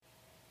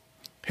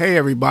Hey,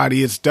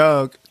 everybody, it's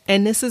Doug.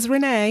 And this is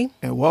Renee.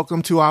 And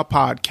welcome to our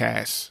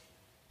podcast,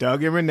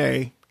 Doug and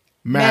Renee,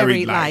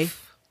 Married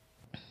Life.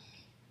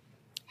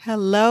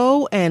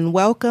 Hello and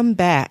welcome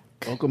back.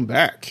 Welcome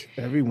back,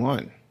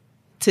 everyone.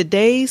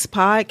 Today's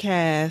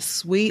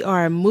podcast, we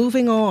are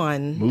moving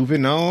on.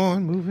 Moving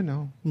on.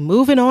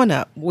 Moving on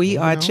up. We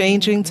are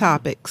changing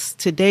topics.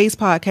 Today's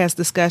podcast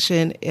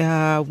discussion,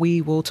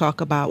 we will talk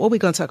about, what are we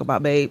going to talk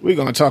about, babe? We're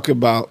going to talk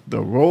about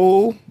the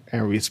role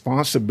and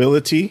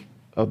responsibility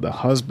of the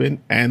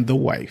husband and the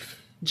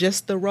wife.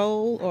 Just the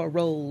role or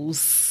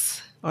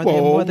roles? Are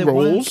there more than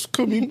roles one?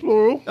 Could be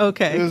plural.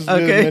 Okay. There's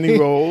many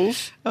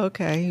roles.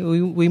 Okay.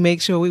 We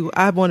make sure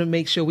I want to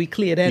make sure we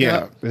clear that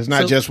up. Yeah, it's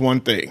not just one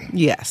thing.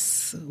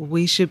 Yes.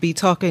 We should be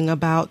talking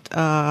about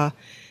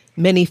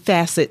many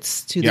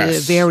facets to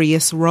the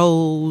various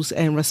roles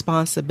and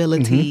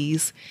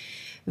responsibilities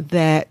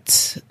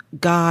that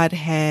God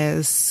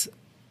has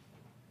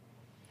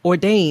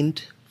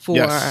ordained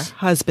for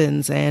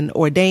husbands and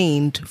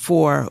ordained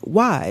for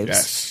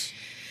wives.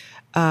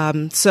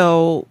 Yes.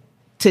 So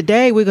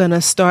today we're going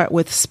to start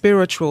with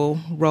spiritual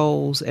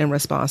roles and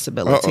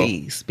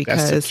responsibilities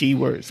because that's the key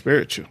word,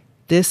 spiritual.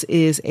 This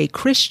is a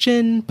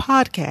Christian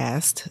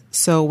podcast,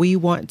 so we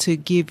want to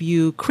give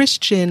you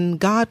Christian,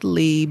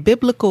 godly,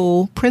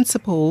 biblical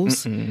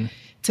principles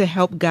to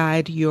help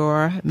guide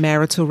your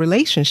marital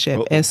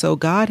relationship. And so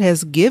God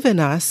has given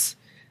us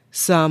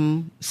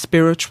some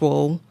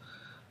spiritual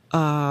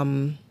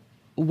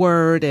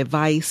word,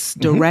 advice,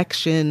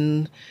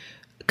 direction,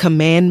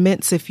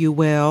 commandments, if you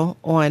will,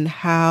 on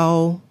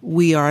how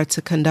we are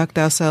to conduct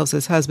ourselves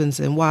as husbands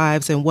and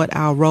wives and what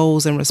our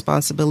roles and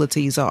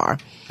responsibilities are.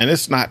 And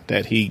it's not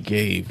that he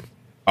gave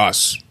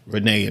us,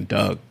 Renee and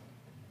Doug,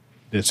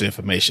 this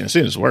information. It's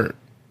in his word.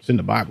 It's in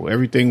the Bible.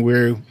 Everything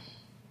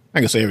I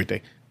can say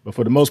everything, but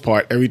for the most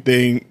part,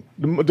 everything,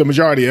 the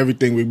majority of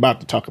everything we're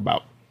about to talk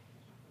about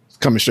is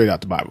coming straight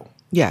out the Bible.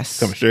 Yes.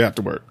 Coming straight out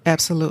the word.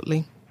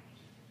 Absolutely.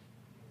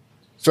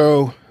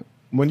 So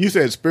when you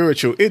said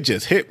spiritual, it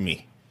just hit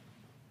me.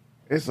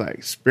 It's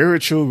like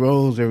spiritual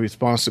roles and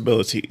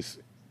responsibilities.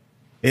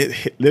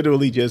 It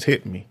literally just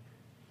hit me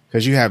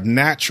because you have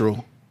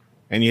natural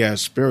and you have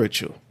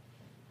spiritual.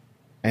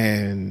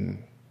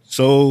 And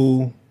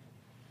so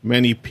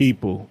many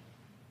people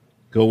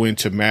go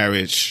into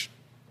marriage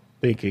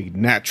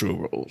thinking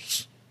natural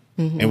roles.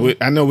 And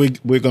I know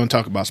we're going to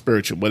talk about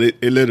spiritual, but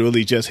it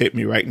literally just hit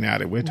me right now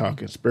that we're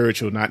talking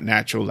spiritual, not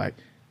natural. Like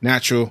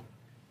natural,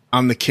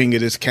 I'm the king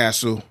of this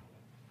castle.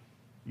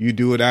 You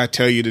do what I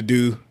tell you to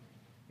do,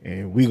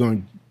 and we're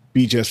going to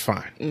be just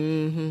fine.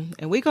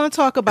 And we're going to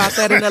talk about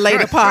that in a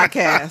later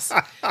podcast.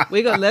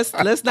 We're going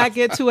let's not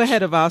get too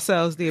ahead of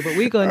ourselves there, but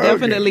we're going to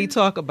definitely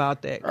talk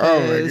about that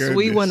because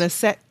we want to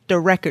set the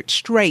record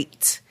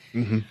straight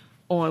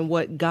on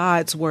what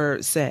God's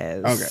word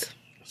says. Okay.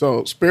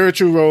 So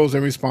spiritual roles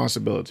and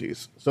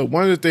responsibilities. So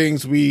one of the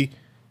things when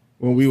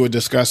we were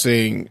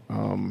discussing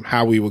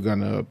how we were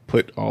going to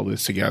put all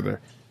this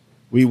together,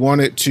 we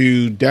wanted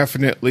to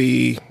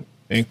definitely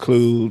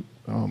include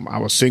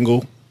our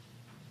single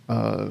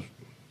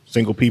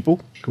people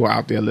who are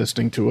out there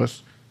listening to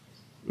us,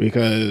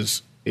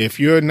 because if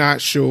you're not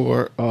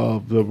sure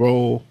of the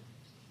role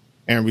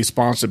and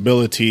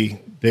responsibility,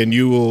 then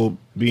you will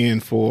be in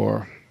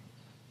for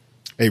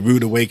a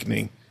rude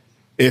awakening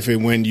if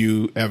and when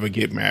you ever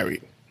get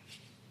married.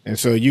 And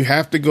so you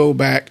have to go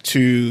back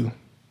to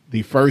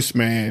the first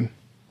man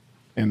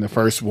and the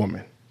first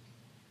woman.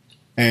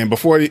 And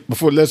before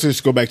let's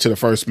just go back to the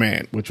first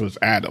man, which was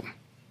Adam.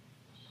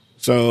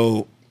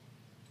 So,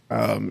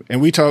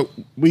 and we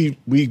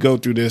go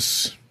through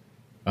this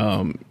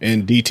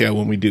in detail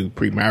when we do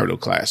premarital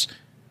class.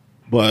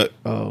 But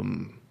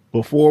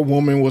before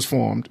woman was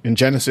formed in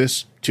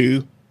Genesis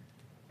 2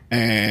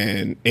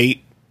 and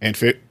 8 and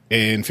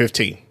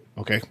 15,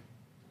 okay?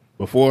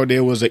 Before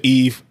there was an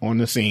Eve on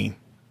the scene,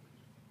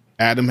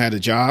 Adam had a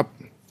job.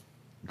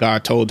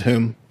 God told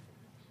him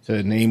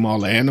to name all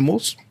the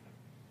animals.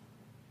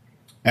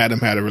 Adam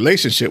had a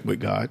relationship with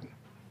God,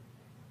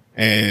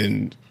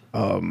 and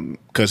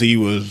because he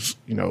was,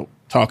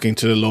 talking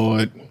to the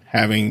Lord,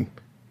 having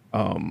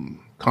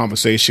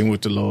conversation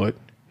with the Lord,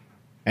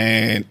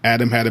 and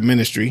Adam had a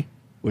ministry,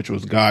 which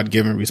was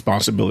God-given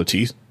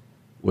responsibilities,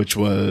 which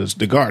was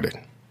the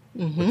garden,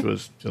 which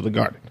was to the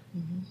garden.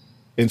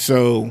 And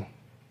so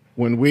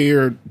when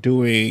we're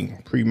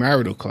doing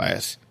premarital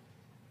class,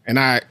 and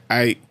I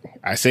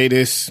say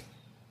this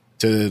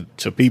to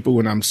people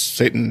when I'm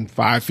sitting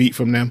 5 feet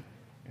from them,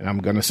 and I'm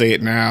going to say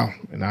it now,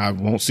 and I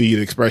won't see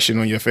the expression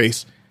on your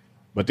face,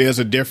 but there's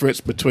a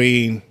difference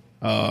between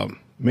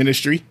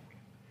ministry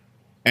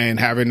and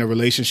having a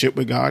relationship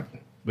with God,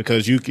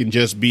 because you can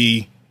just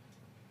be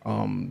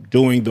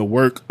doing the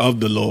work of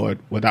the Lord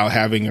without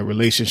having a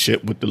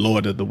relationship with the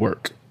Lord of the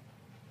work.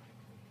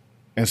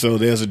 And so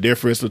there's a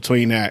difference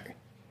between that.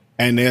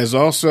 And there's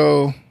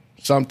also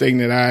something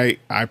that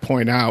I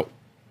point out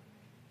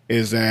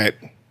is that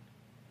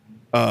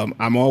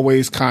I'm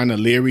always kind of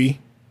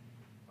leery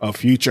of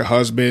future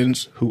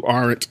husbands who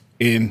aren't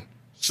in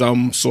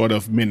some sort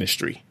of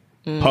ministry.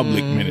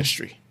 public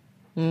ministry.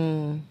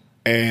 And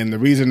the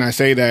reason I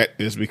say that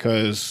is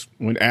because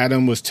when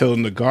Adam was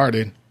tilling the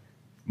garden,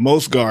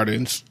 most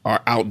gardens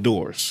are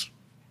outdoors.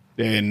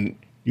 And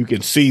you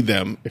can see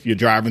them if you're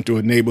driving through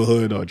a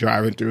neighborhood or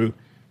driving through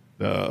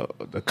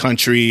the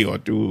country or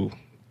through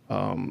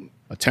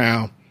a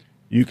town.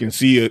 You can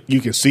see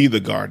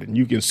the garden.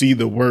 You can see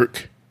the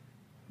work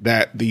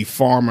that the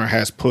farmer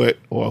has put,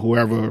 or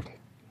whoever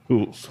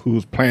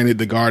who's planted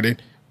the garden.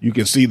 You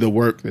can see the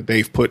work that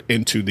they've put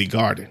into the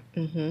garden.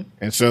 Mm-hmm.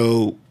 And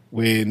so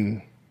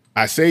when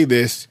I say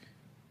this,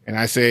 and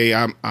I say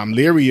I'm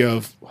leery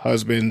of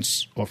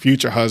husbands or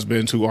future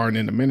husbands who aren't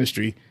in the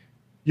ministry,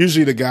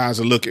 usually the guys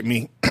will look at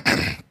me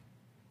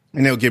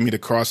and they'll give me the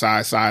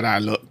cross-eyed, side-eye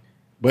look.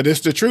 But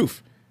it's the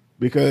truth,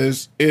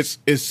 because it's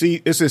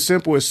as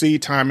simple as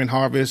seed time and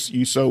harvest.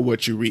 You sow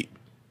what you reap.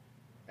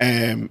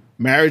 And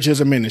marriage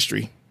is a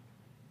ministry.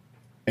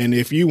 And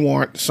if you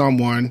want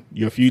someone,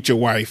 your future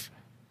wife,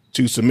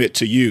 to submit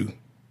to you,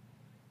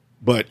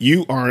 but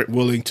you aren't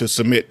willing to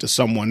submit to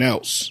someone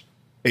else,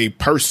 a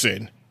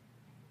person,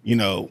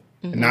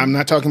 and I'm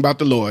not talking about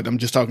the Lord. I'm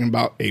just talking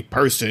about a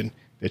person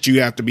that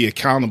you have to be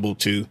accountable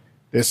to.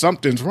 There's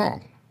something's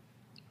wrong.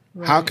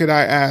 Right. How could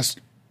I ask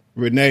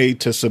Renee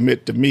to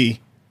submit to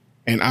me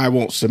and I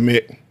won't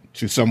submit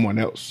to someone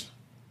else?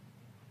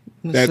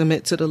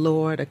 Submit to the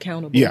Lord,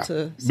 accountable to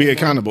someone. Be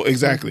accountable.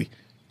 Exactly.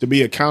 Mm-hmm. To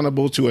be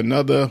accountable to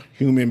another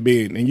human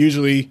being. And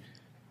usually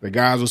the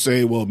guys will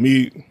say, well,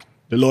 the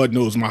Lord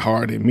knows my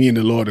heart and me and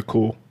the Lord are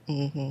cool.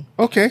 Mm-hmm.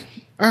 Okay.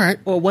 All right.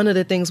 Well, one of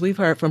the things we've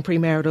heard from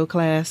premarital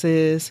class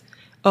is,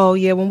 oh,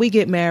 yeah, when we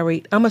get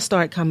married, I'm going to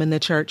start coming to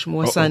church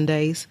more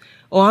Sundays,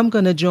 or I'm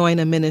going to join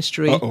a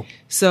ministry.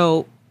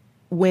 So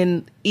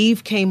when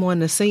Eve came on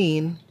the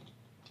scene,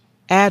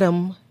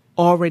 Adam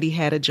already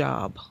had a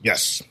job.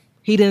 Yes.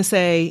 He didn't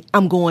say,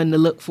 I'm going to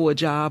look for a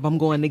job. I'm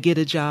going to get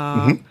a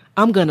job. Mm-hmm.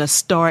 I'm going to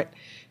start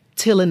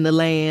tilling the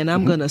land.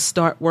 I'm going to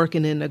start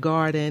working in the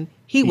garden.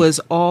 He was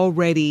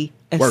already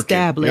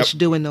established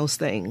doing those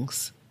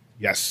things.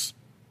 Yes.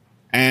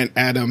 And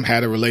Adam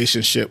had a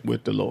relationship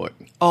with the Lord.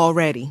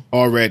 Already.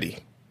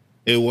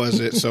 It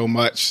wasn't so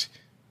much,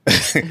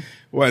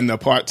 wasn't a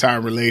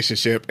part-time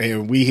relationship.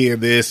 And we hear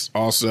this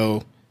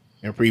also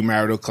in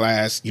premarital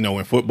class,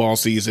 in football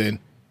season,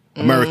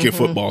 American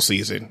football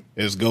season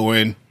is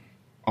going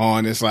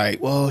on. It's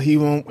like, well, he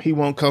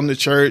won't come to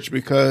church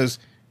because,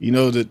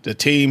 the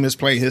team is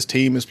playing, his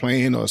team is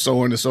playing, or so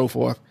on and so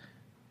forth.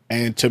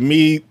 And to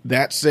me,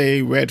 that's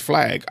a red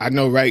flag. I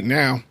know right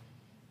now,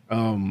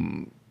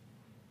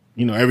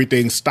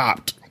 everything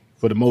stopped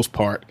for the most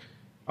part.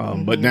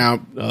 But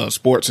now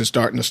sports is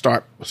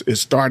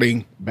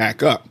starting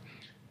back up.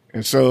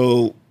 And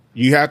so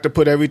you have to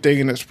put everything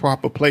in its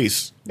proper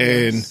place.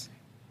 Yes. And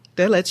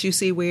that lets you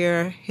see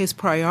where his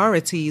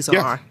priorities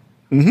are.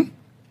 Mm-hmm.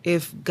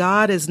 If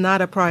God is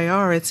not a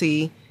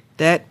priority,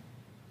 that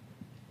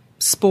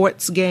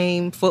sports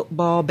game,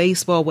 football,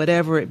 baseball,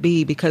 whatever it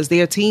be, because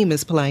their team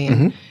is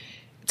playing,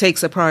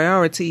 takes a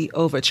priority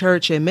over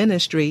church and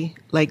ministry,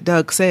 like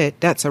Doug said,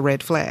 that's a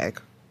red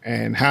flag.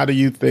 And how do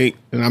you think,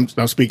 and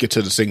I'm speaking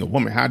to the single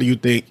woman, how do you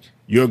think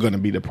you're going to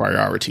be the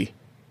priority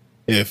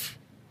if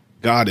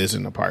God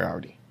isn't a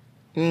priority?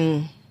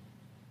 So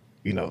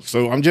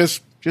I'm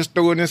just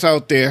throwing this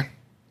out there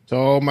to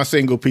all my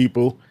single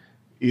people,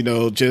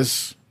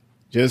 just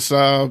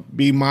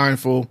be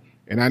mindful.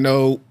 And I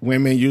know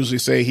women usually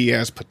say he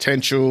has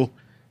potential,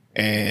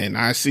 and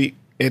I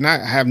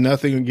have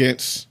nothing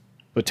against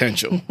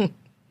potential.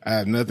 I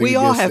have nothing. We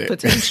all have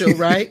potential,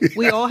 right?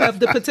 We all have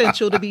the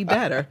potential to be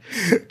better.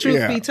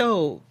 Truth be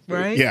told,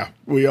 right? Yeah,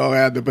 we all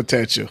have the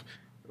potential.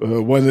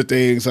 One of the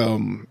things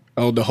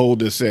Elder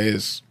Holder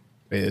says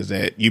is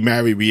that you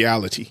marry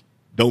reality,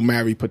 don't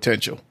marry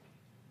potential.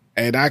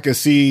 And I can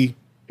see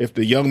if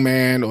the young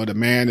man or the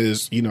man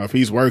is, if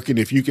he's working,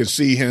 if you can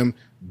see him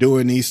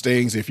doing these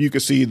things, if you can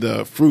see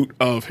the fruit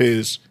of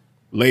his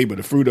labor,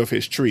 the fruit of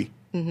his tree.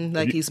 Mm-hmm,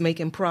 like he's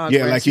making progress.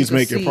 Yeah, like he's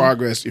making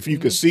progress. If you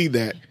could see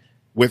that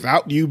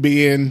without you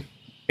being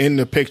in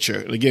the picture.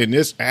 Again,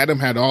 Adam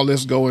had all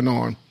this going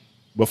on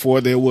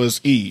before there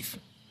was Eve.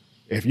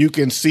 If you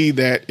can see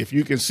that, if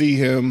you can see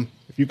him,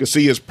 if you can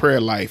see his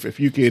prayer life, if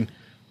you can,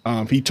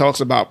 he talks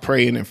about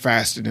praying and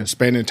fasting and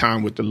spending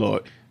time with the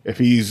Lord. If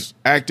he's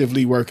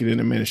actively working in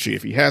the ministry,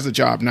 if he has a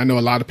job, and I know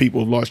a lot of people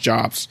have lost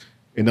jobs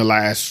in the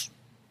last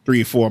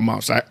 3 or 4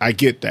 months. I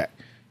get that.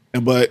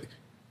 But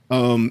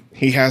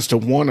he has to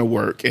want to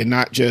work and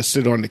not just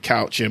sit on the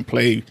couch and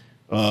play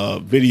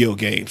video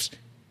games.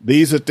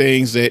 These are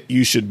things that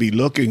you should be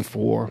looking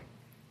for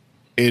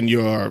in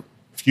your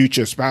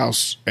future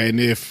spouse. And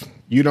if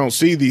you don't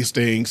see these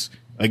things,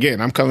 again,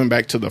 I'm coming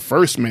back to the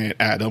first man,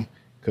 Adam,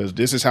 because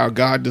this is how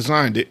God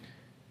designed it,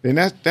 then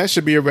that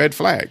should be a red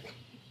flag.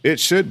 It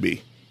should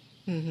be.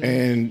 Mm-hmm.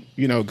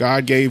 And,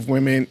 God gave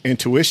women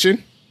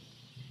intuition,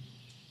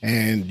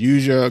 and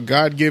use your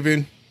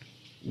God-given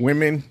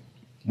woman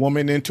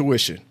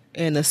intuition.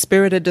 And a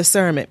spirit of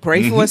discernment.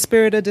 Pray for a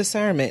spirit of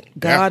discernment.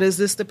 God, is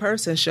this the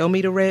person? Show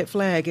me the red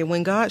flag. And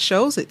when God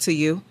shows it to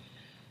you,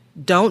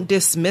 don't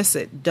dismiss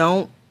it.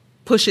 Don't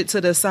push it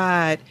to the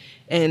side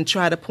and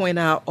try to point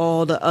out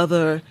all the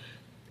other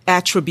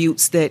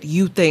attributes that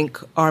you think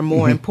are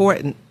more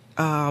important.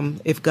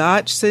 If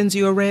God sends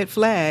you a red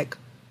flag,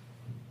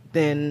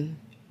 then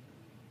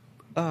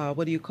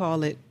what do you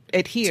call it?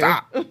 Adhere.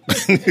 Stop.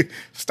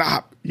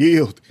 Stop.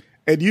 Yield.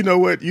 And you know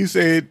what? You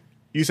said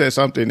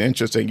something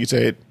interesting. You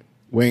said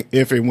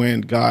if and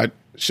when God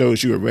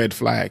shows you a red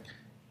flag,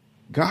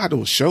 God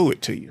will show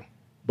it to you.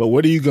 But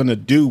what are you going to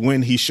do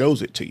when he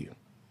shows it to you?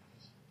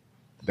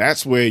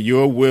 That's where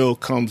your will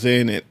comes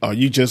in. And are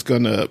you just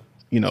going to,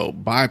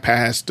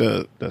 bypass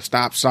the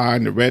stop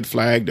sign, the red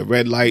flag, the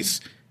red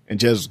lights, and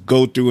just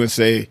go through and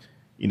say,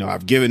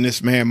 I've given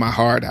this man my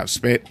heart. I've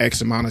spent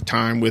X amount of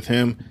time with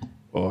him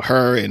or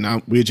her,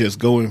 and we're just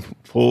going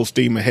full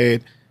steam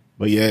ahead.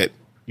 But yet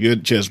you're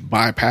just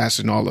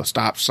bypassing all the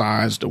stop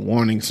signs, the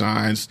warning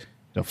signs,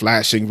 the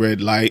flashing red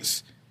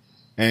lights.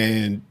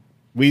 And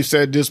we've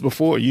said this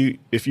before.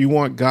 If you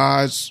want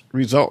God's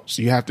results,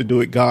 you have to do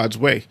it God's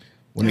way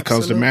when it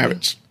comes to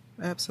marriage.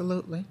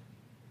 Absolutely.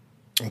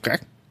 Okay.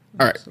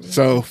 All right.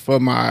 So for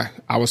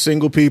our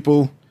single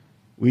people,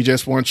 we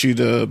just want you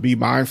to be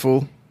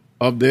mindful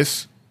of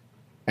this.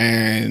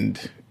 And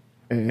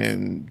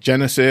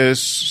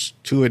Genesis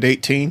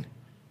 2:18,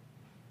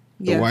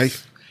 the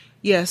wife.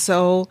 Yeah.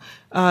 So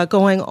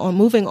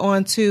moving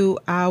on to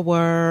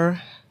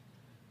our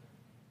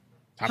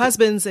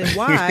husbands and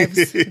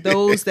wives,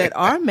 those that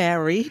are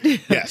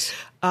married. Yes.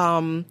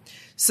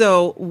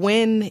 So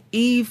when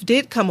Eve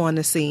did come on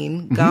the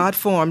scene, God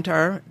formed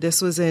her.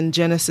 This was in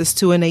Genesis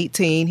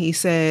 2:18. He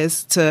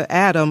says to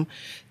Adam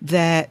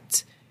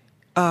that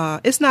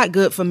it's not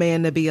good for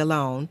man to be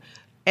alone.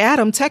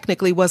 Adam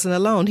technically wasn't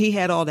alone. He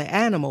had all the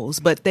animals,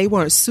 but they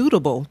weren't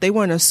suitable. They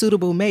weren't a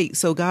suitable mate.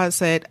 So God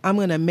said, I'm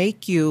going to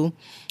make you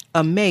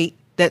a mate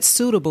that's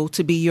suitable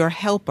to be your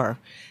helper.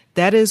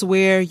 That is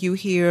where you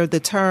hear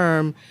the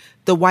term,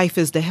 the wife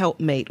is the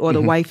helpmate, or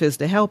the wife is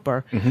the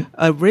helper.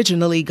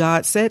 Originally,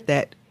 God said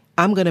that.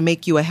 I'm going to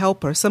make you a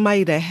helper,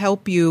 somebody to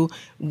help you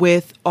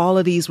with all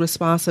of these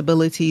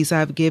responsibilities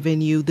I've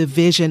given you, the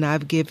vision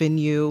I've given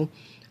you,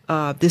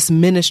 this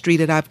ministry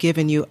that I've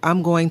given you.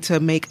 I'm going to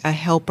make a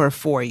helper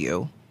for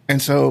you.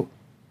 And so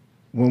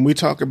when we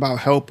talk about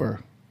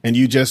helper, and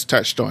you just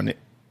touched on it,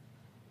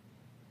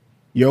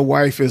 your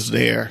wife is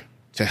there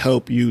to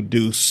help you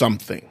do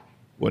something,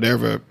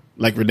 whatever,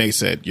 like Renee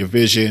said, your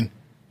vision,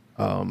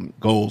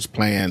 goals,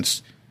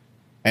 plans.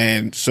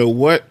 And so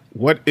what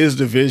is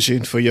the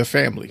vision for your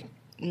family?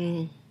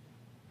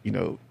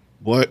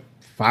 What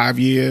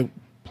 5-year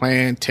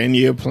plan,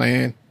 10-year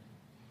plan?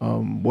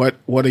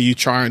 What are you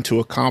trying to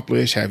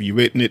accomplish? Have you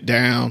written it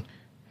down?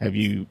 Have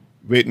you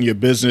written your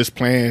business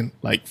plan,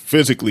 like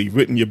physically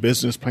written your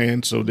business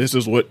plan? So this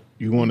is what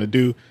you want to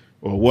do,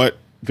 or what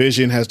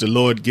vision has the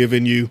Lord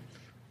given you?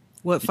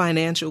 What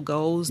financial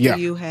goals do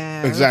you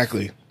have?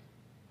 Exactly.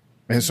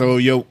 And so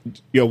your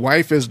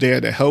wife is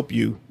there to help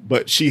you,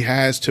 but she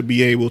has to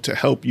be able to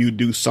help you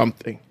do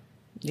something.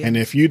 Yeah. And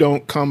if you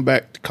don't come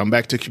back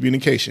to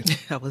communication.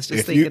 I was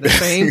just thinking the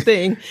same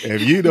thing.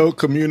 If you don't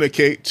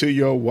communicate to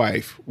your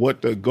wife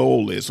what the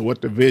goal is,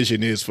 what the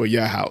vision is for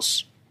your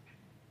house,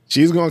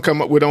 she's going to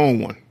come up with her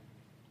own one.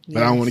 But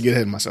yes. I don't want to get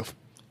ahead of myself.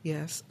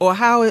 Yes. Or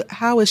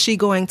how is she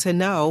going to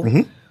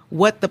know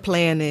what the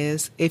plan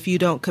is if you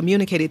don't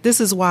communicate it? This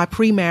is why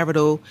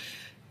premarital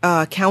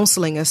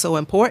counseling is so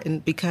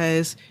important,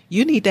 because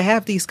you need to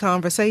have these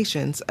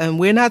conversations. And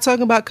we're not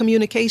talking about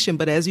communication,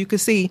 but as you can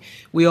see,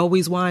 we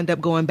always wind up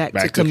going back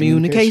to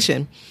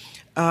communication.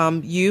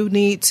 You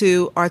need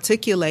to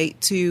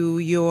articulate to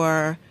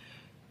your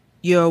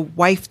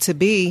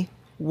wife-to-be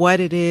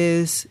what it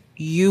is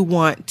you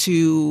want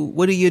to,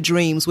 what are your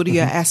dreams? What are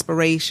your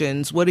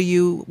aspirations? Where do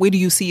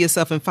you see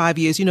yourself in 5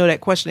 years? You know,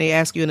 that question they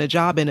ask you in a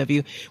job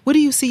interview, where do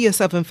you see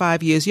yourself in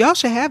 5 years? Y'all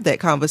should have that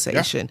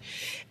conversation. Yeah.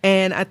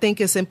 And I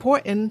think it's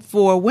important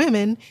for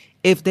women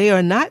if they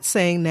are not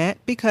saying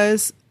that,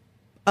 because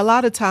a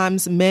lot of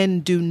times men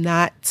do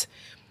not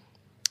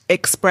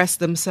express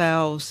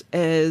themselves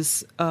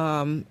as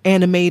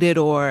animated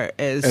or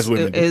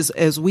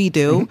as we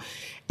do.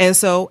 And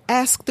so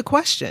ask the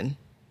question.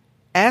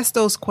 Ask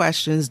those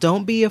questions.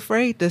 Don't be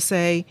afraid to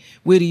say,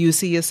 where do you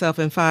see yourself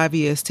in 5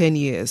 years, 10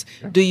 years?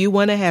 Yeah. Do you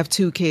want to have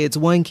 2 kids,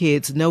 1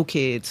 kid, no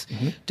kids?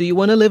 Do you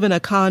want to live in a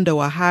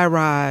condo, a high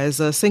rise,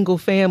 a single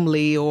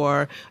family,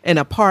 or an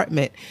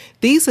apartment?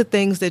 These are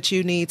things that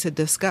you need to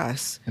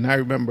discuss. And I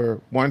remember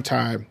one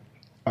time,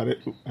 I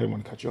didn't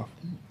want to cut you off.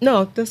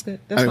 No, that's good.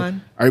 That's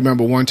fine. I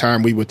remember one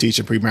time we were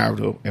teaching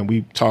premarital, and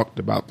we talked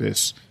about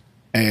this.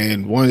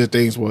 And one of the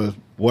things was,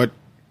 what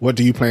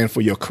do you plan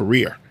for your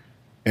career?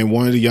 And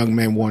one of the young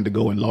men wanted to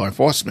go in law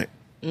enforcement.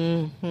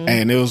 And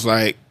it was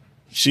like,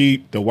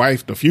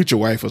 the future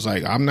wife was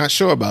like, I'm not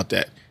sure about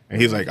that. And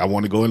he's like, I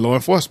want to go in law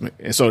enforcement.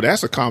 And so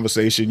that's a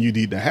conversation you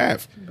need to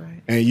have.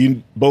 Right. And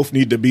you both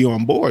need to be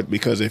on board,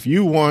 because if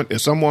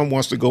someone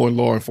wants to go in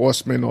law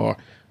enforcement or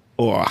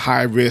a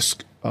high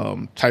risk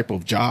type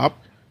of job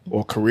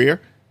or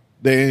career,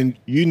 then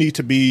you need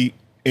to be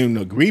in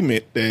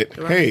agreement that,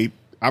 hey,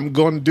 I'm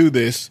going to do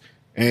this,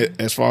 and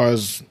as far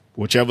as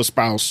whichever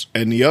spouse,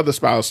 and the other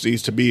spouse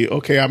needs to be,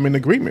 okay, I'm in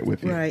agreement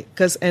with you. Right.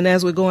 And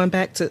as we're going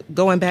back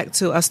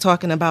to us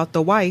talking about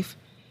the wife,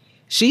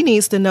 she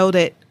needs to know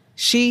that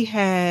she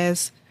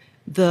has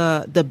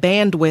the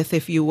bandwidth,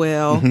 if you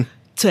will,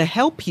 to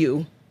help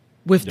you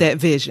with that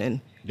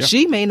vision. Yep.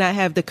 She may not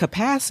have the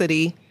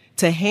capacity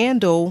to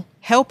handle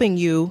helping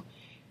you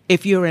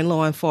if you're in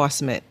law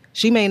enforcement.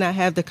 She may not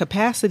have the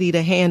capacity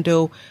to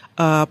handle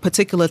a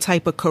particular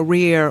type of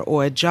career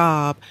or a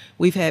job.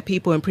 We've had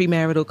people in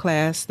premarital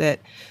class that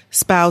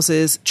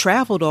spouses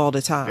traveled all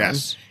the time.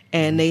 Yes.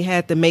 And they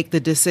had to make the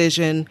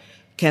decision,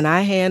 can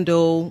I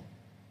handle,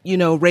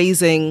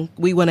 raising,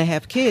 we want to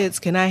have kids.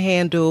 Can I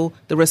handle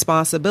the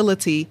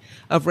responsibility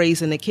of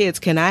raising the kids?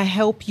 Can I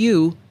help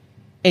you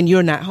and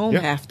you're not home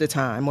half the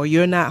time, or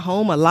you're not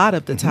home a lot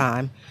of the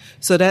time?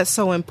 So that's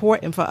so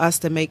important for us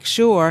to make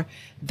sure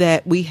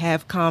that we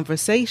have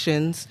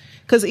conversations.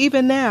 Because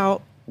even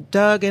now,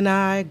 Doug and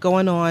I,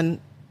 going on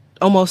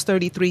almost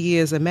 33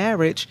 years of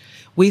marriage,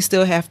 we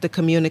still have to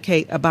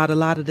communicate about a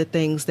lot of the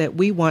things that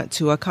we want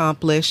to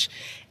accomplish.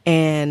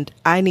 And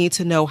I need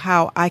to know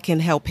how I can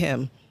help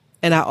him.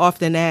 And I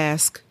often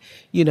ask,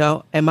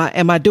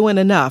 am I doing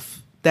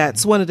enough?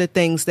 That's one of the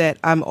things that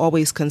I'm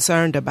always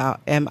concerned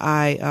about. Am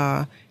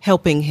I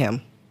helping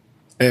him?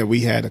 And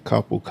we had a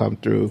couple come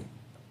through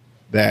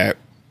that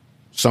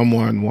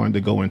someone wanted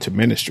to go into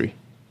ministry.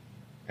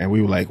 And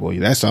we were like, well,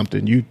 that's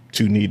something you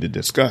two need to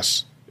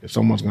discuss if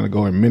someone's going to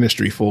go in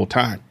ministry full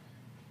time.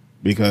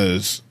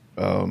 Because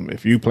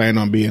if you plan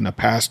on being a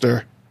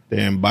pastor,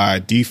 then by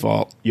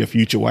default, your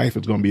future wife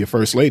is going to be a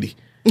first lady.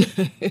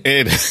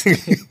 and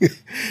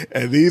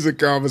and these are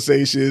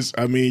conversations,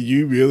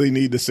 you really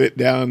need to sit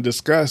down and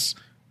discuss,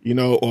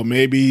 or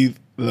maybe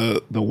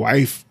the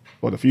wife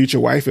or the future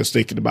wife is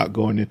thinking about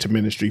going into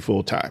ministry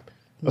full time.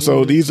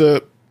 So these are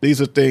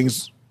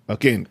things,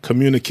 again,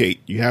 communicate.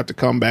 You have to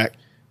come back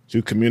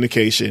to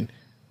communication.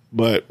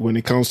 But when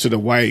it comes to the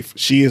wife,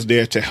 she is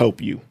there to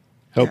help you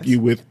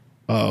with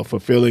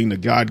fulfilling the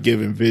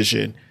God-given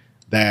vision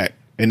and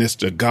it's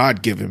the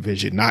God-given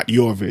vision, not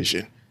your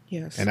vision.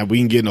 Yes. And we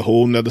can get in a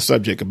whole nother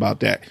subject about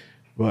that.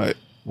 But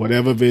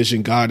whatever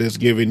vision God has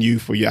given you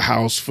for your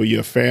house, for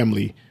your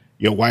family,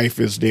 your wife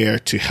is there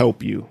to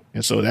help you.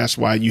 And so that's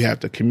why you have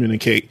to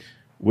communicate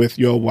with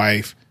your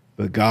wife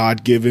the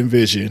God-given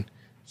vision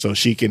so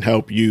she can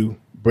help you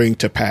bring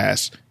to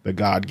pass the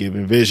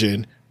God-given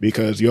vision,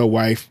 because your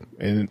wife,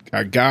 and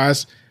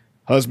guys,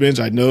 husbands,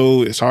 I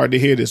know it's hard to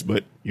hear this,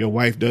 but your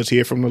wife does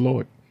hear from the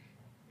Lord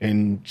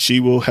and she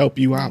will help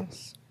you out.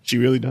 Yes. She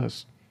really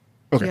does.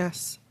 Okay.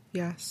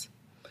 Yes.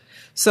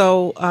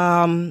 So,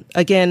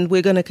 again,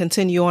 we're going to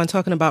continue on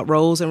talking about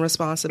roles and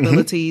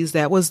responsibilities.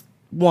 That was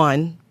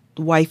one.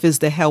 The wife is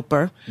the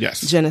helper.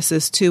 Yes.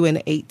 Genesis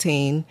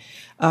 2:18.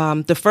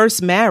 The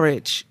first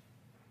marriage,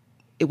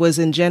 it was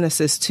in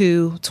Genesis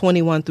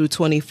 2:21 through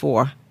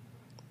 24.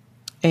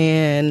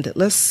 And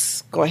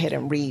let's go ahead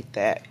and read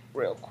that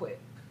real quick.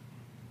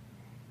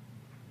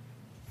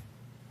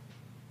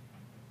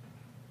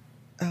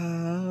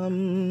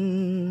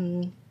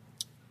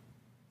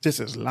 This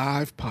is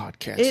live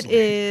podcast. It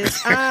is.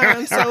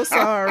 I'm so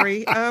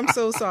sorry.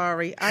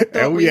 I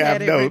thought we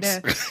had it written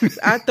down.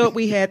 I thought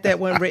we had that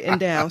one written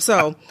down.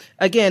 So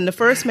again, the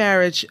first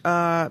marriage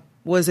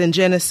was in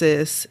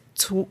Genesis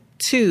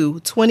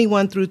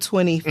 2:21 through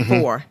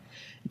 24.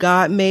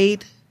 God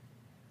made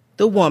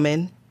the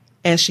woman,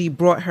 and she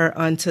brought her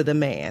unto the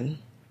man.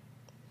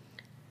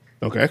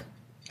 Okay.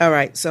 All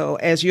right. So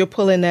as you're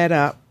pulling that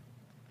up,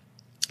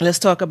 let's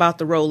talk about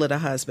the role of the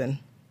husband.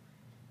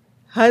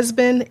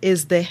 Husband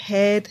is the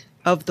head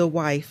of the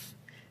wife.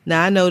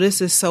 Now, I know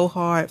this is so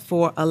hard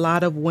for a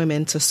lot of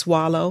women to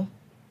swallow,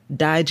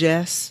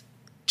 digest,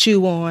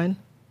 chew on,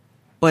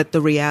 but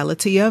the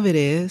reality of it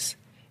is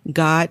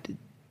God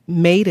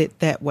made it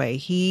that way.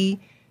 He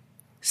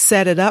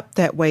set it up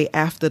that way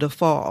after the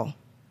fall.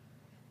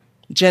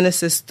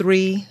 Genesis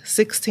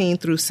 3:16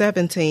 through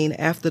 17,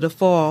 after the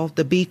fall,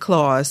 the B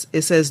clause,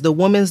 it says, the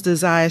woman's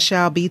desire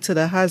shall be to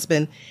the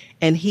husband,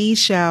 and he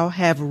shall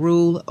have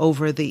rule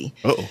over thee.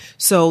 Uh-oh.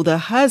 So the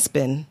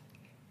husband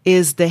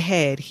is the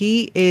head.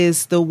 He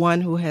is the one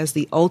who has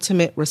the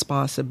ultimate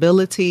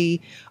responsibility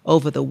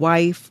over the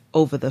wife,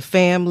 over the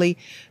family.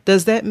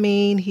 Does that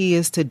mean he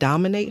is to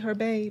dominate her,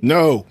 babe?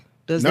 No.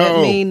 Does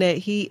that mean that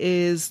he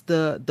is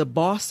the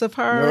boss of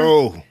her?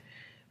 No.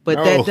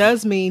 But that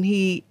does mean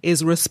he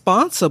is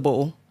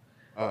responsible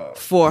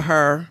for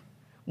her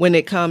when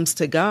it comes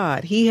to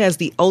God. He has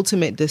the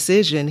ultimate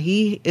decision.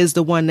 He is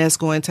the one that's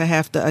going to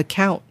have to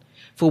account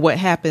for what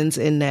happens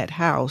in that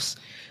house.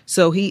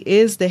 So he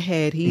is the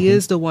head. He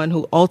is the one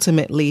who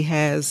ultimately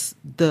has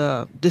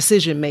the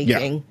decision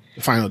making. Yeah,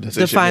 the final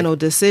decision. The final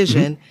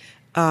decision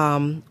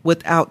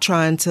without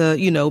trying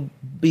to,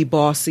 be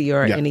bossy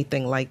or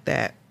anything like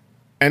that.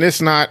 And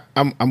it's not,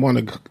 I'm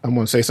going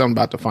to say something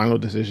about the final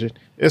decision.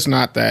 It's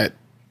not that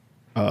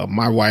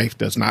my wife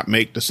does not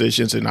make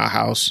decisions in our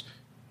house.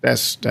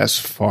 That's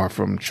far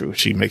from true.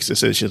 She makes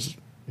decisions,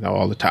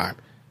 all the time.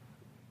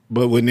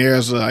 but when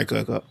there's like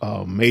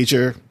a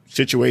major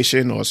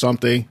situation or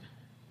something,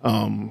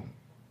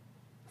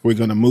 we're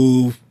going to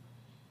move,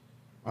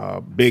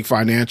 big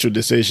financial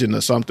decision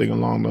or something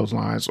along those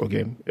lines.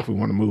 Again, if we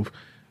want to move,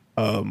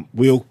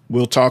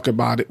 we'll talk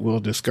about it. We'll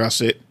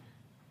discuss it,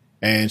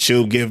 and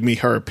she'll give me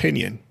her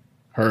opinion,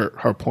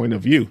 her point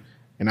of view.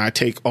 And I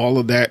take all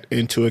of that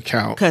into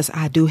account. Because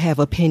I do have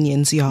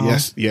opinions, y'all.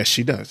 Yes,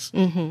 she does.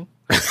 Mm-hmm.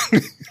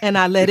 And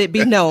I let it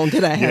be known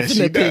that I have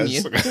an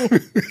opinion.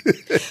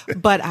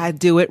 But I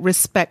do it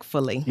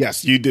respectfully.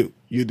 Yes, you do.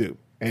 You do.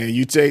 And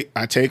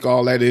I take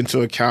all that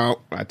into account.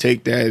 I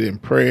take that in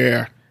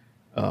prayer,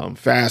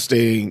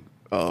 fasting,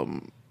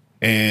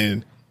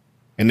 and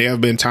there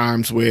have been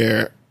times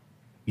where,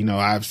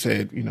 I've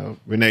said,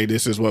 Renee,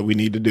 this is what we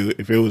need to do.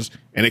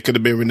 And it could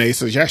have been Renee's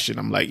suggestion.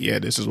 I'm like, yeah,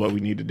 this is what we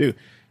need to do.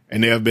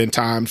 And there have been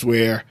times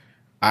where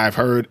I've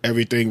heard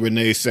everything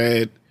Renee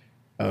said.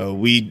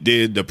 We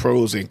did the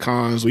pros and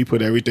cons. We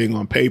put everything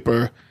on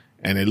paper,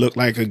 and it looked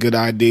like a good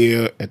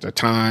idea at the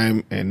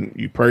time. And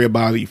you pray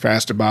about it, you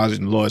fast about it,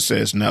 and the Lord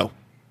says no,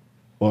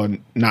 or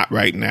not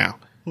right now.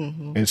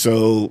 Mm-hmm. And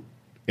so,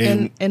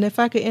 and if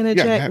I could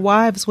interject,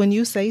 wives, when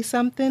you say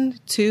something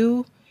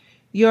to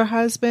your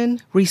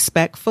husband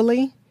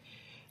respectfully,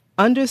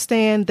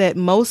 understand that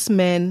most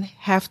men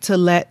have to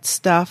let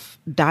stuff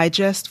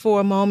digest for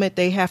a moment.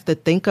 They have to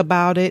think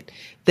about it.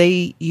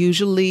 They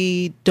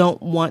usually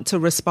don't want to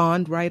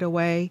respond right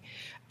away.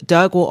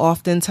 Doug will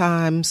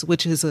oftentimes,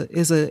 which is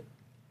a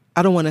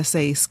I don't want to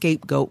say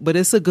scapegoat, but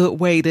it's a good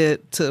way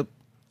to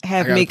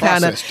have me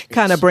kind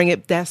of bring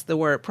it. That's the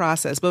word,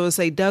 process. But we'll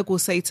say, Doug will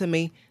say to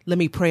me, let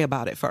me pray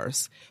about it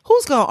first.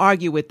 Who's going to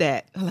argue with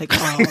that? I'm like,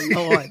 oh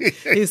Lord.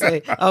 He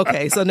say,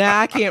 okay, so now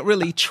I can't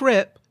really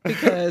trip,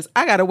 because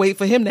I got to wait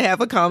for him to have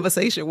a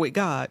conversation with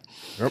God.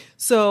 Yep.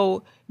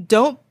 So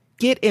don't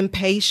get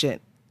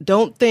impatient.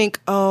 Don't think,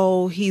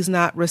 oh, he's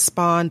not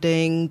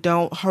responding.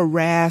 Don't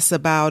harass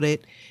about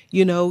it.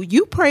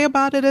 You pray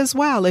about it as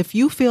well. If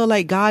you feel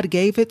like God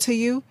gave it to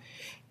you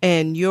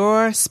and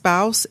your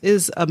spouse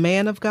is a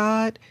man of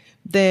God,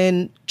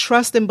 then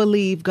trust and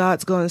believe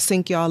God's going to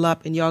sync y'all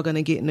up and y'all going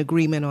to get an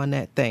agreement on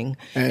that thing.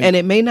 And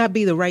it may not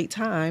be the right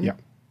time. Yeah.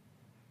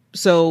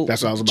 So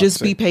that's what I was about to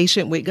say. Be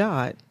patient with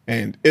God.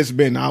 And it's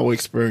been our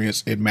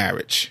experience in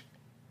marriage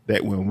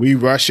that when we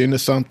rush into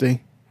something,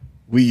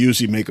 we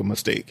usually make a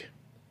mistake.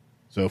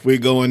 So if we're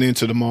going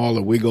into the mall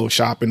or we go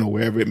shopping or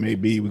wherever it may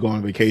be, we go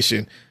on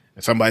vacation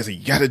and somebody says,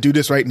 you got to do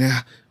this right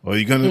now, or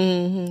you're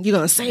going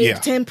to save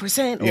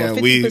 10% or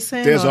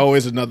 50%. There's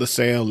always another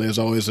sale. There's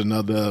always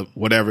another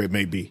whatever it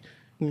may be.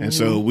 Mm-hmm. And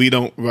so we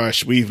don't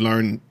rush. We've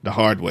learned the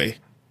hard way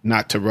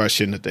not to rush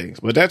into things.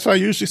 But that's why I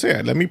usually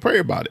say, let me pray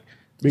about it,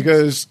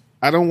 because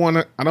I don't want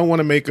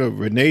to make a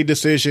Renee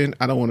decision.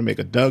 I don't want to make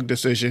a Doug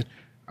decision.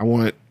 I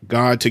want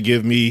God to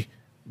give me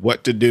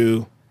what to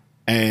do,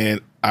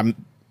 and I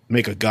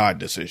make a God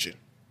decision.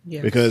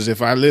 Yes. Because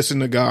if I listen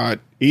to God,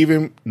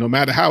 even no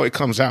matter how it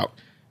comes out,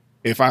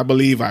 if I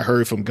believe I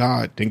heard from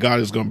God, then God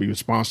is going to be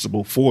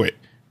responsible for it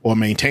or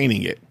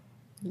maintaining it.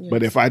 Yes.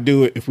 But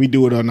if we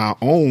do it on our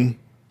own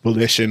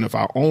volition, of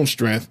our own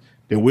strength,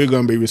 then we're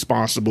going to be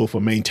responsible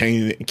for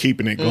maintaining it and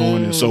keeping it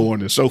going and so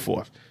on and so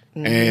forth.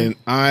 Mm-hmm. And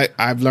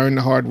I've learned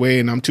the hard way,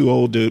 and I'm too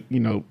old to,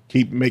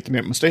 keep making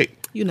that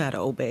mistake. You're not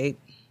old, babe.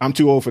 I'm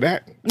too old for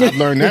that. I've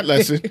learned that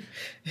lesson.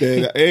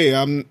 That hey,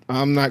 I'm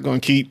not going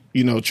to keep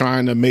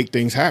trying to make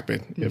things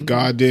happen. Mm-hmm. If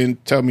God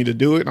didn't tell me to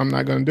do it, I'm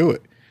not going to do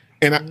it.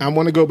 And I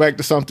want to go back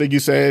to something you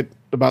said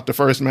about the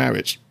first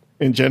marriage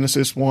in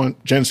Genesis 2.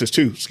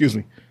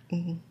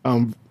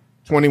 Mm-hmm.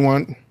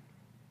 21,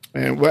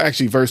 and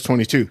verse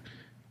 22.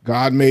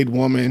 God made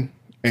woman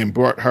and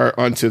brought her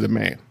unto the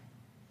man.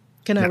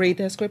 Can I read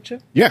that scripture?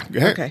 Yeah, go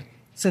ahead. Okay,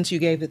 since you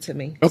gave it to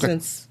me. Okay.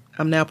 Since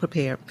I'm now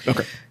prepared.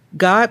 Okay.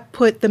 God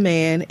put the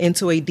man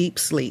into a deep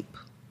sleep.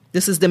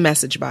 This is the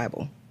Message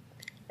Bible.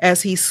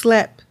 As he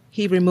slept,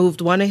 he removed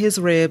one of his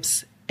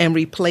ribs and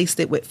replaced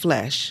it with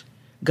flesh.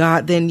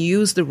 God then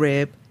used the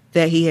rib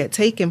that he had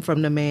taken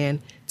from the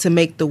man to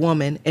make the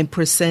woman and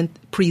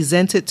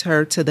presented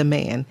her to the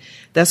man.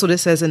 That's what it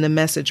says in the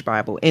Message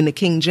Bible. In the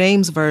King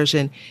James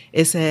Version,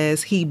 it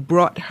says he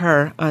brought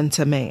her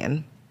unto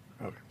man.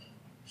 Okay.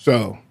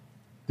 So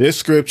this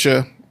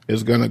scripture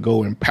is going to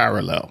go in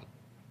parallel.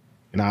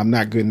 And I'm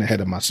not getting ahead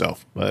of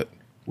myself, but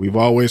we've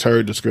always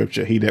heard the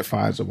scripture, he that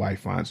finds a wife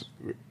finds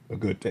a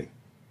good thing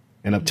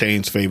and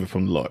obtains favor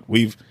from the Lord.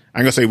 I'm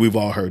going to say we've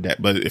all heard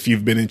that, but if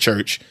you've been in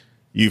church,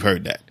 you've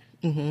heard that.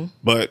 Mm-hmm.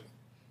 But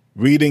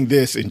reading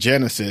this in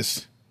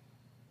Genesis,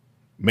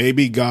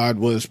 maybe God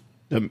was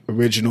the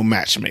original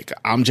matchmaker.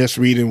 I'm just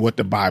reading what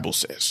the Bible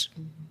says.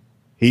 Mm-hmm.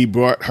 He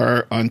brought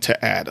her unto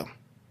Adam.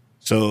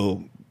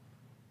 So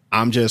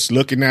I'm just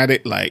looking at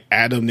it like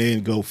Adam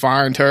didn't go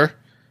find her.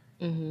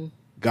 Mm-hmm.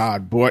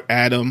 God brought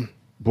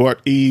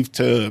Eve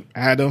to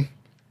Adam,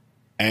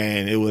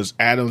 and it was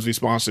Adam's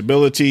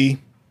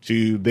responsibility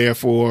to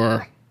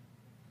therefore,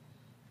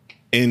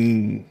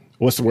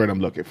 what's the word I'm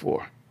looking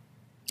for?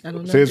 I don't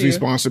know. It's his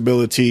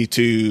responsibility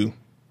to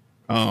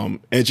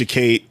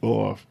educate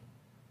or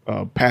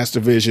pass the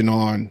vision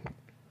on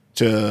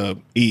to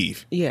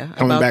Eve. Yeah,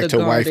 coming about back the to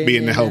wife garden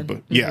being the and helper.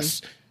 then-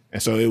 Yes,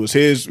 and so it was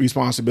his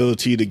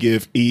responsibility to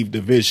give Eve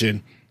the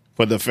vision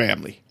for the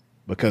family,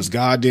 because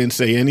God didn't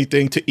say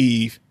anything to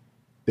Eve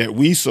that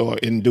we saw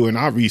in doing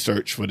our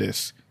research for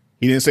this.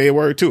 He didn't say a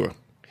word to her.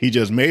 He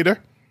just made her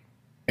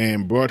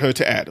and brought her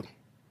to Adam.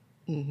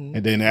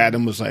 And then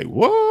Adam was like,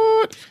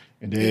 "What?"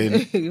 And then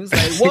He was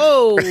like,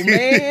 "Whoa,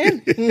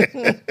 man!"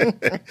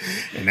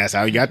 and that's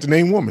how he got the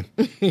name woman.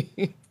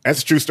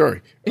 That's a true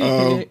story.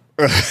 But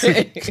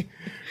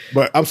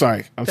I'm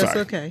sorry. That's sorry.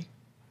 okay.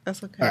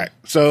 That's okay. All right.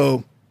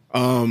 So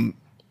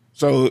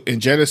in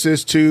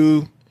Genesis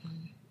 2,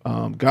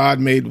 God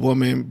made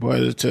woman, brought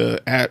her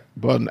to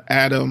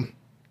Adam.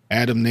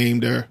 Adam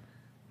named her.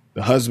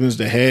 The husband's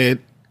the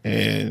head.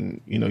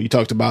 And, you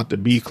talked about the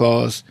B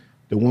clause.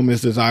 The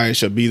woman's desire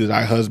shall be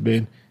thy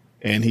husband,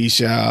 and he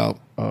shall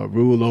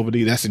rule over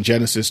thee. That's in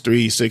Genesis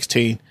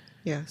 3:16.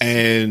 Yes.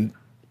 And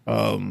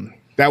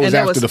that was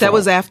And after the fall. that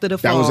was after the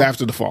fall. That was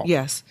after the fall.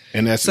 Yes.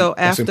 And that's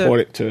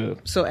important to...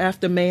 So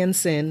after man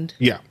sinned.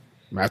 Yeah.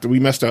 After we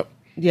messed up.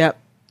 Yep.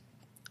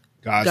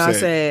 God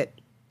said,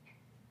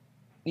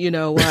 you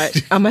know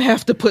what? I'm going to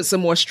have to put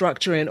some more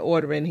structure and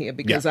order in here,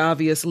 because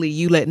obviously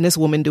you letting this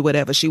woman do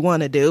whatever she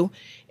want to do.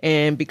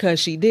 And because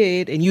she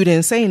did, and you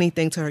didn't say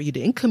anything to her, you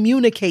didn't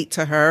communicate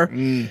to her,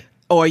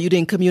 or you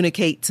didn't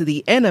communicate to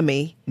the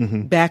enemy,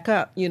 back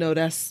up.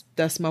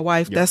 That's my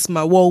wife. Yeah. That's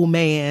my woe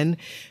man.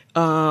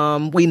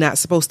 We not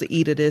supposed to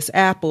eat of this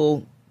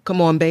apple.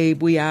 Come on,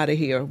 babe, we out of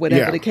here.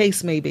 Whatever the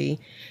case may be.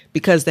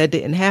 Because that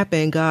didn't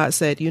happen, God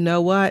said, you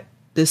know what?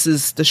 This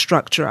is the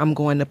structure I'm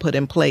going to put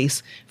in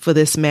place for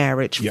this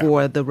marriage,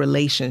 for the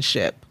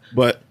relationship.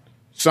 But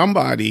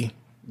somebody,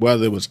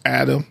 whether it was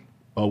Adam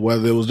or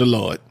whether it was the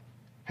Lord,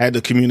 had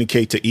to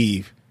communicate to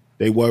Eve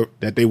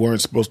that they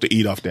weren't supposed to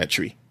eat off that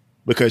tree,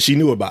 because she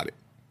knew about it.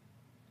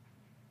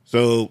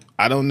 So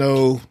I don't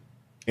know.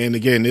 And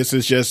again, this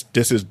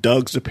is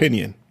Doug's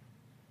opinion,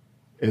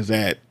 is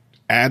that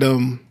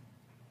Adam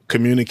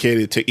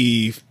communicated to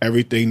Eve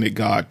everything that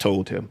God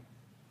told him.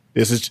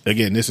 This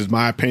is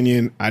my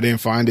opinion. I didn't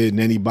find it in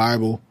any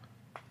Bible,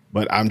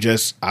 but I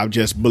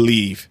just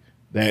believe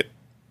that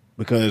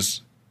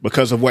because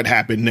of what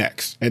happened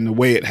next and the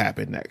way it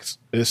happened next.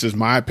 This is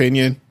my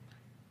opinion.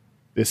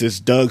 This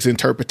is Doug's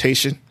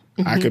interpretation.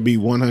 I could be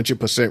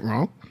 100%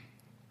 wrong.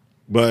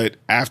 But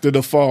after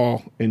the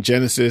fall in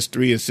Genesis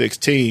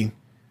 3:16,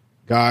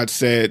 God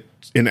said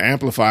in the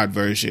Amplified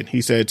version,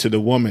 he said to the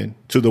woman,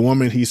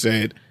 he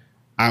said,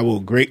 "I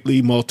will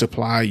greatly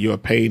multiply your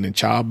pain in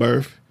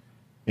childbirth.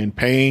 In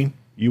pain,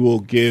 you will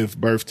give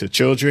birth to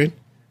children,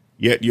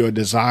 yet your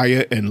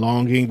desire and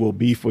longing will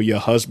be for your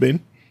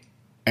husband,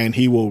 and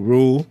he will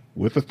rule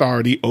with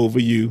authority over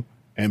you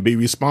and be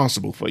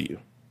responsible for you."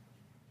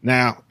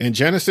 Now, in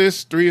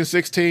Genesis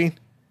 3:16,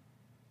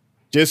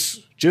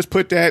 just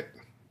put that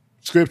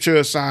scripture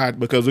aside,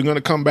 because we're going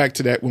to come back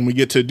to that when we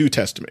get to the New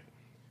Testament.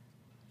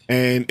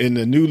 And in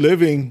the New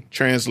Living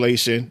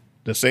Translation,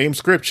 the same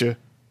scripture,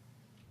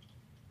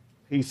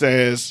 he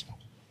says,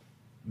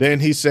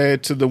 "Then he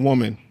said to the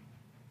woman,"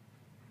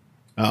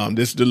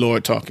 this is the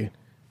Lord talking,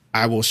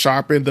 "I will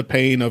sharpen the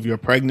pain of your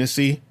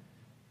pregnancy,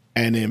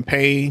 and in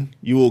pain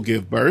you will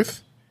give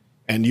birth,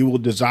 and you will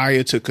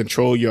desire to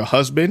control your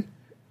husband,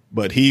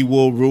 but he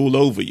will rule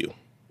over you."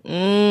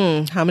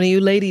 How many of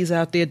you ladies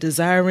out there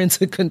desiring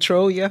to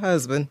control your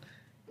husband?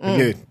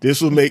 Again,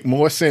 this will make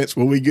more sense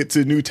when we get to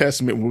the New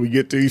Testament, when we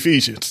get to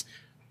Ephesians.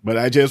 But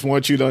I just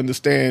want you to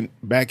understand,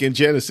 back in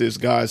Genesis,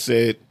 God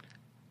said,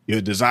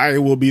 your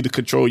desire will be to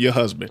control your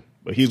husband,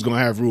 but he's going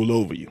to have rule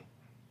over you.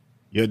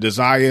 Your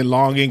desire and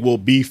longing will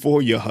be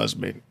for your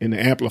husband in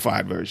the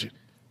Amplified version,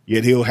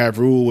 yet he'll have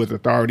rule with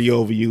authority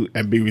over you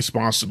and be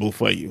responsible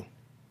for you.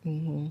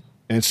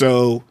 And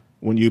so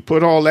when you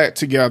put all that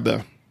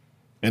together,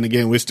 and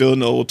again, we're still in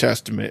the Old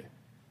Testament,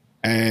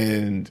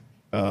 and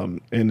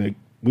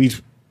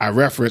I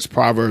reference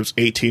Proverbs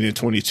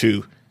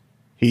 18:22.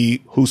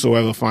 He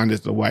whosoever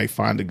findeth a wife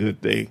find a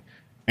good thing,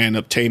 and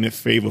obtaineth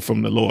favor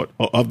from the Lord,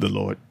 or of the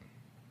Lord.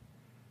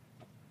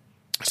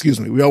 Excuse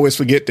me. We always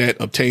forget that,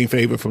 obtain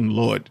favor from the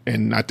Lord,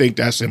 and I think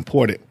that's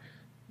important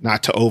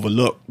not to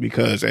overlook,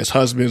 because as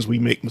husbands we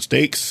make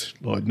mistakes.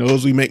 Lord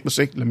knows we make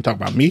mistakes. Let me talk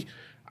about me.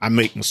 I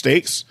make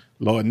mistakes.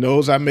 Lord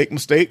knows I make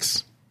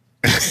mistakes.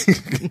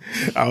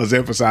 I was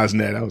emphasizing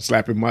that. I was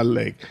slapping my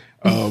leg.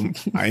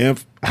 I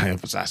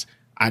emphasize.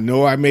 I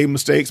know I made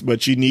mistakes,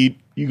 but you're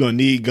going to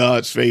need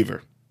God's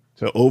favor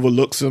to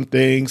overlook some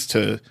things,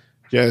 to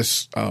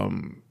just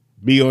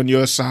be on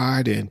your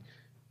side and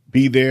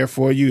be there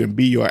for you and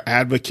be your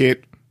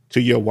advocate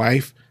to your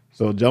wife.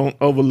 So don't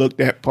overlook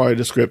that part of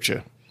the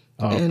scripture,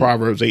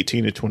 Proverbs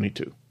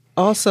 18:22.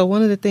 Also,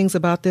 one of the things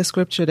about this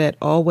scripture that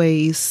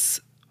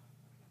always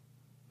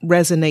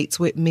resonates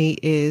with me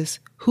is,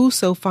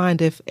 whoso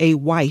findeth a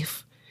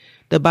wife.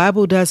 The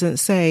Bible doesn't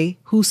say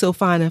whoso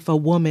findeth a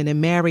woman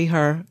and marry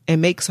her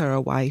and makes her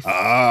a wife.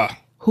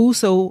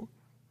 Whoso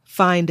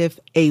findeth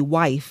a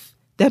wife.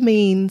 That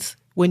means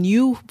When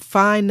you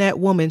find that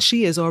woman,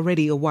 she is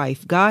already a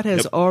wife. God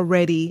has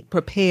already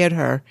prepared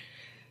her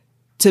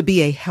to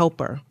be a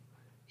helper.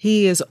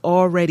 He has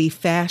already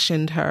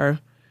fashioned her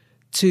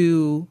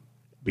to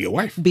be a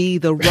wife, be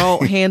the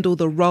role, handle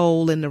the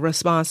role and the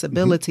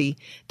responsibility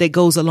that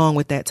goes along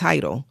with that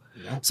title.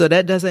 Yeah. So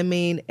that doesn't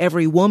mean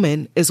every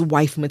woman is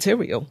wife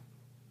material.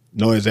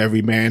 Nor is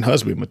every man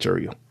husband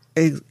material.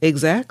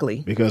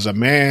 Exactly. Because a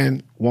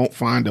man won't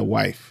find a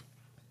wife.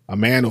 A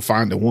man will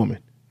find a woman,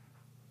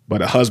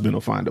 but a husband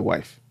will find a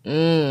wife.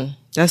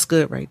 That's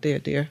good right there,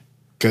 dear.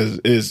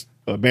 Because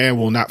a man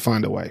will not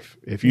find a wife.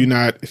 If you're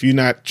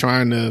not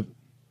trying to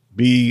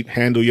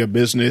handle your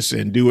business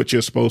and do what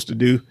you're supposed to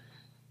do,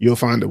 you'll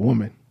find a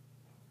woman,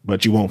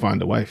 but you won't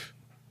find a wife.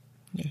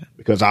 Yeah.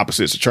 Because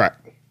opposites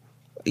attract.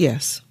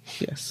 Yes.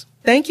 Yes.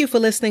 Thank you for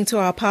listening to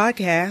our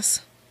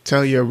podcast.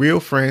 Tell your real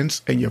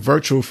friends and your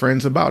virtual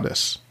friends about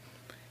us.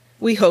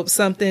 We hope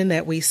something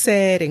that we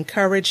said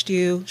encouraged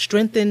you,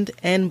 strengthened,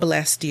 and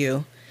blessed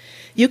you.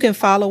 You can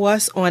follow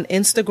us on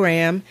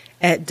Instagram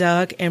at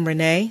Doug and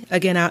Renee.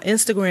 Again, our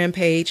Instagram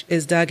page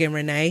is Doug and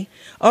Renee.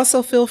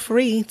 Also, feel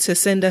free to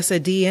send us a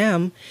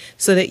DM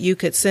so that you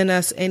could send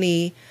us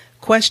any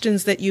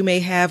questions that you may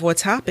have or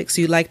topics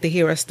you'd like to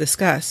hear us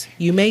discuss.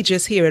 You may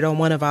just hear it on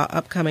one of our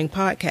upcoming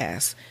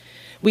podcasts.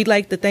 We'd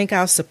like to thank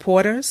our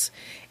supporters.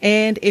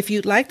 And if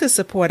you'd like to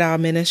support our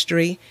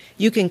ministry,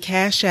 you can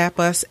Cash App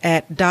us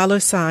at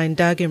 $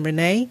 Doug and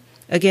Renee.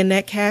 Again,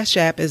 that Cash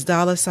App is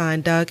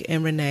 $ Doug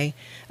and Renee.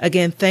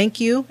 Again, thank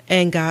you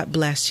and God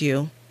bless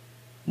you.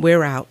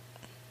 We're out.